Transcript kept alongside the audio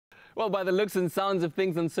Well, by the looks and sounds of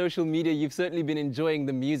things on social media, you've certainly been enjoying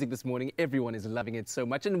the music this morning. Everyone is loving it so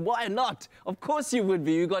much, and why not? Of course you would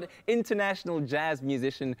be. We've got international jazz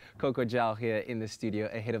musician Coco Zhao here in the studio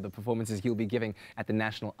ahead of the performances he'll be giving at the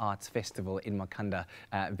National Arts Festival in Makanda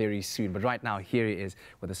very soon. But right now, here he is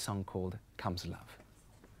with a song called Comes Love.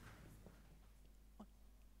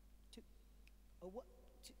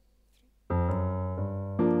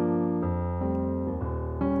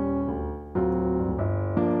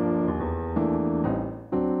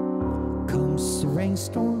 Comes a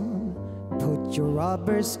rainstorm, put your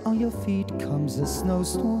rubbers on your feet. Comes a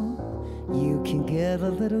snowstorm, you can get a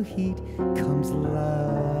little heat. Comes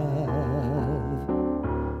love,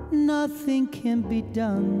 nothing can be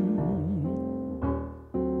done.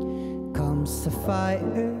 Comes a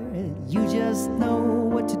fire, you just know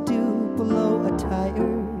what to do. Below a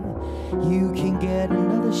tire, you can get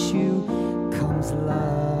another shoe. Comes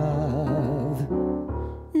love,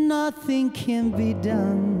 nothing can be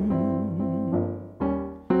done.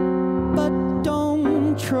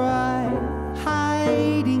 Try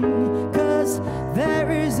hiding, 'cause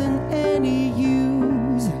there isn't any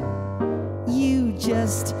use. You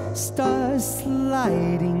just start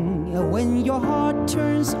sliding when your heart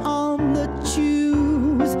turns on the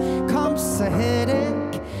juice. Comes a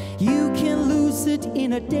headache, you can lose it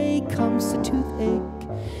in a day. Comes a toothache,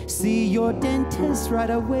 see your dentist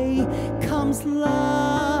right away. Comes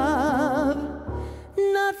love,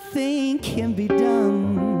 nothing can be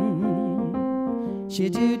done. She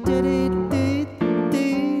do do do do do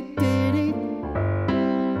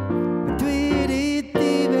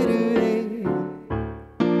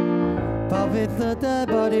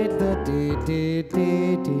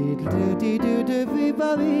do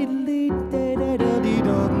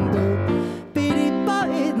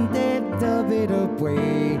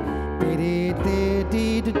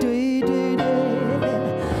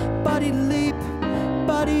body leap,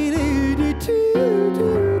 body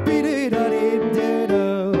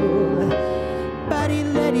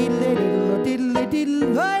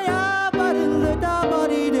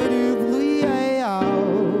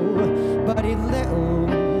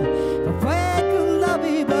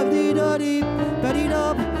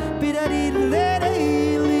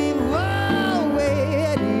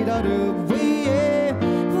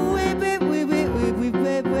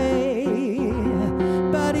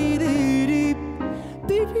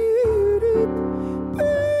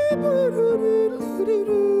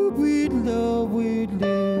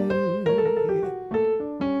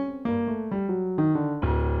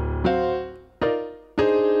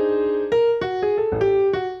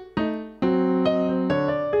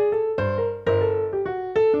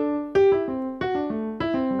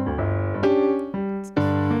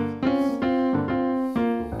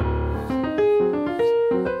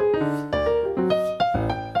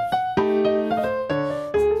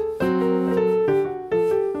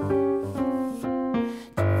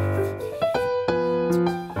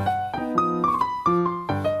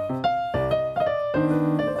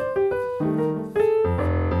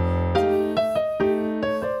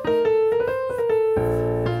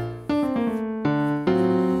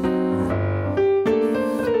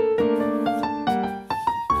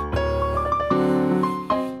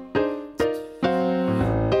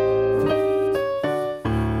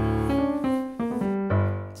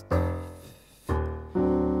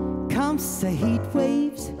Comes the heat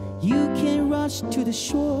waves, you can rush to the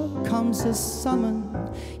shore. Comes a summon,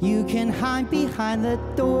 you can hide behind the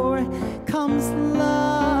door. Comes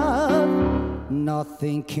love,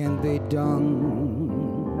 nothing can be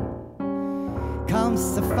done.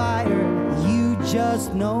 Comes the fire, you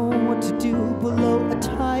just know what to do. Below a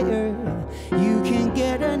tire, you can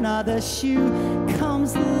get another shoe.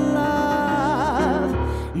 Comes love,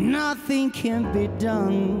 nothing can be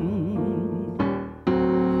done.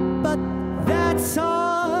 But that's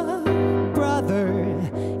all, brother,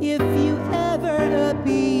 if you ever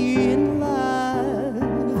be in love.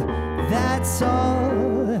 That's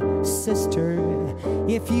all, sister,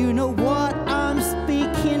 if you know what I'm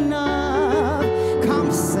speaking of.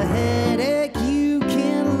 Comes a headache, you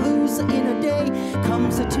can lose in a day.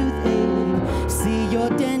 Comes a toothache, see your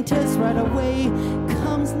dentist right away.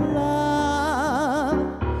 Comes love,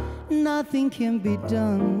 nothing can be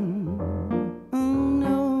done.